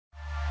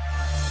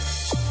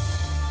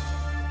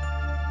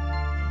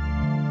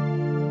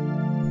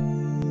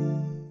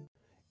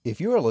If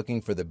you are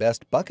looking for the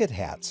best bucket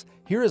hats,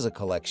 here is a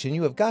collection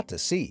you have got to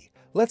see.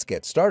 Let's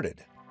get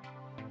started.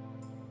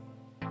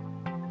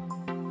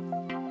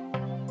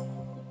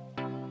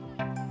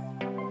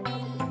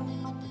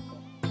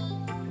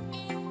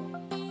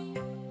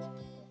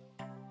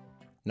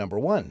 Number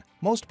 1.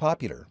 Most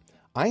popular.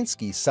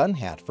 Einski Sun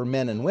Hat for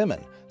men and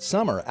women.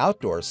 Summer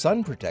outdoor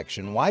sun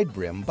protection wide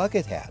brim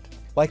bucket hat.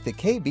 Like the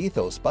K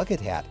Bethos bucket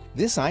hat,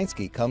 this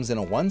Einski comes in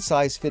a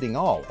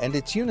one-size-fitting-all and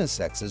it's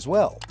unisex as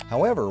well.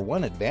 However,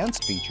 one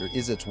advanced feature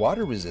is its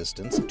water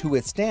resistance to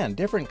withstand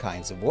different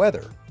kinds of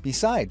weather.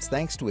 Besides,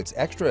 thanks to its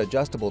extra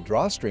adjustable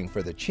drawstring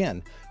for the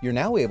chin, you're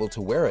now able to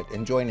wear it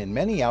and join in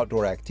many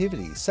outdoor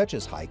activities such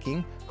as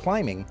hiking,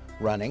 climbing,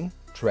 running,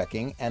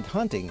 trekking, and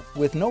hunting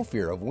with no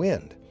fear of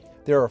wind.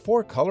 There are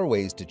 4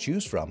 colorways to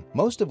choose from,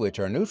 most of which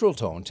are neutral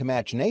tone to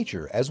match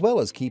nature as well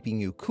as keeping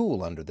you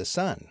cool under the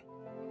sun.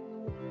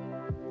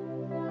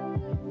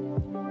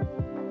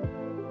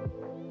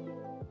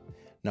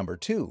 Number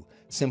 2.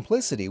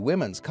 Simplicity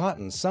Women's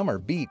Cotton Summer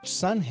Beach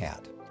Sun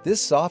Hat.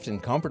 This soft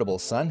and comfortable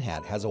sun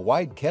hat has a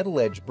wide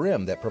kettle-edge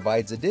brim that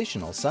provides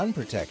additional sun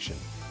protection.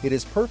 It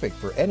is perfect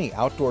for any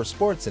outdoor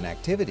sports and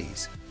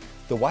activities.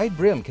 The wide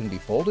brim can be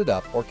folded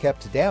up or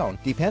kept down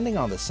depending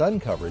on the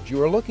sun coverage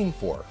you are looking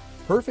for.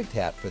 Perfect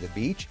hat for the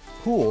beach,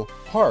 pool,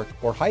 park,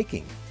 or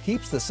hiking.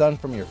 Keeps the sun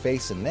from your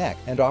face and neck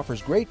and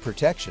offers great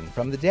protection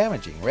from the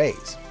damaging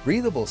rays.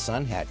 Breathable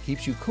sun hat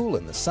keeps you cool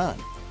in the sun.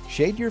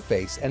 Shade your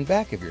face and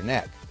back of your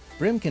neck.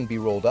 Brim can be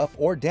rolled up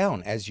or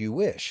down as you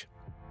wish.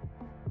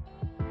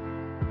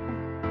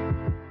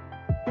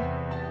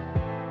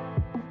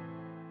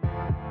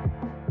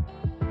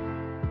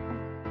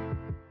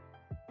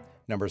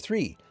 Number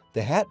 3.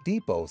 The Hat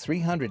Depot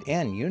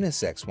 300N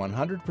Unisex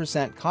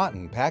 100%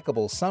 Cotton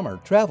Packable Summer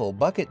Travel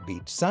Bucket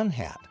Beach Sun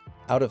Hat.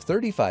 Out of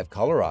 35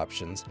 color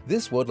options,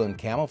 this woodland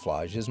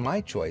camouflage is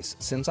my choice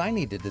since I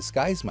need to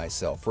disguise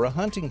myself for a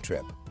hunting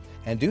trip.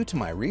 And due to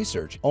my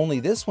research,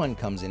 only this one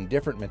comes in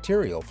different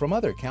material from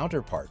other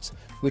counterparts,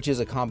 which is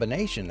a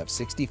combination of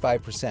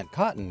 65%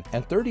 cotton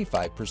and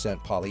 35%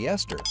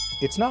 polyester.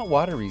 It's not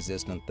water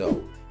resistant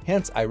though,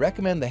 hence I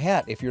recommend the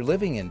hat if you're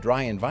living in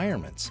dry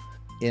environments.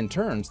 In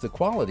turns, the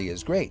quality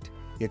is great.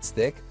 It's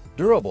thick,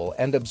 durable,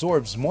 and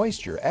absorbs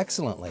moisture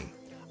excellently.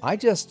 I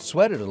just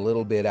sweated a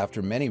little bit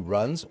after many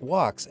runs,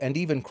 walks, and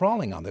even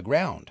crawling on the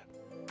ground.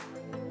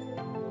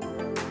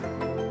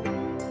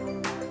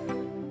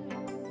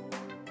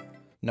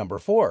 Number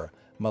 4.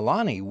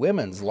 Milani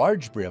Women's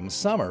Large Brim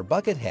Summer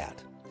Bucket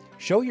Hat.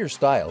 Show your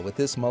style with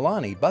this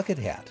Milani bucket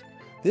hat.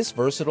 This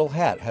versatile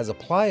hat has a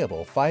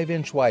pliable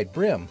 5-inch wide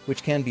brim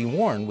which can be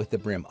worn with the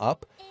brim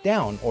up,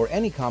 down, or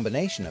any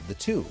combination of the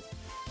two.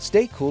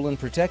 Stay cool and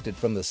protected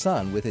from the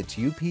sun with its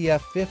UPF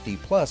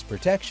 50+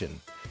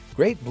 protection.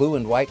 Great blue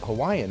and white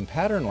Hawaiian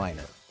pattern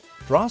liner.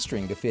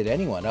 Drawstring to fit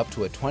anyone up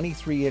to a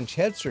 23-inch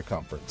head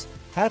circumference.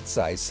 Hat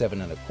size 7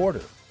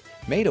 1/4.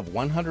 Made of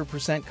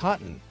 100%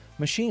 cotton.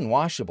 Machine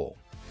washable.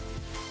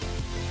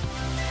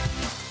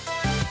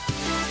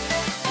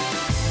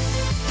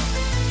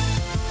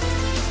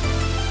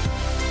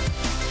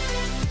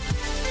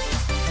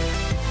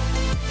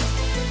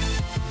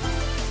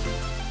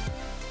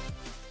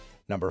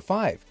 Number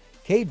 5.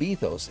 K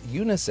Bethos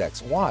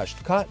Unisex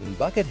Washed Cotton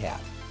Bucket Hat.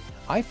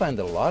 I find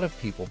that a lot of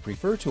people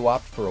prefer to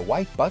opt for a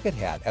white bucket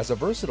hat as a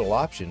versatile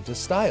option to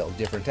style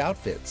different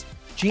outfits.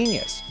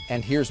 Genius!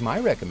 And here's my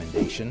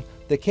recommendation,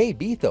 the K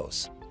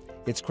Bethos.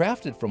 It's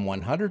crafted from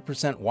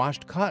 100%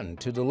 washed cotton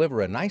to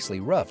deliver a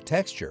nicely rough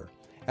texture.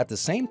 At the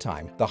same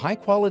time, the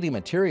high-quality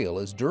material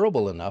is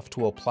durable enough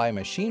to apply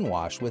machine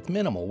wash with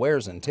minimal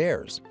wears and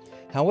tears.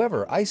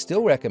 However, I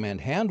still recommend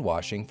hand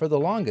washing for the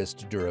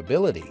longest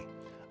durability.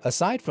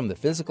 Aside from the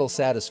physical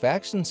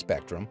satisfaction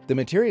spectrum, the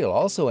material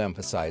also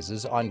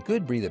emphasizes on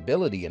good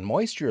breathability and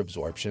moisture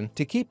absorption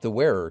to keep the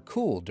wearer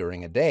cool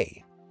during a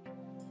day.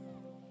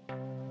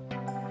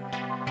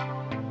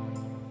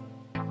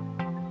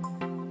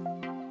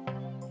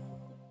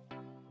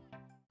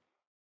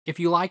 If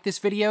you like this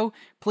video,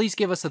 please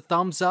give us a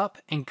thumbs up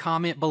and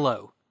comment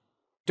below.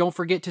 Don't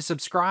forget to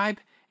subscribe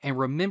and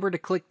remember to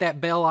click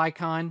that bell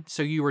icon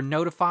so you are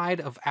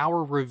notified of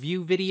our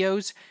review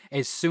videos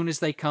as soon as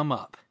they come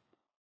up.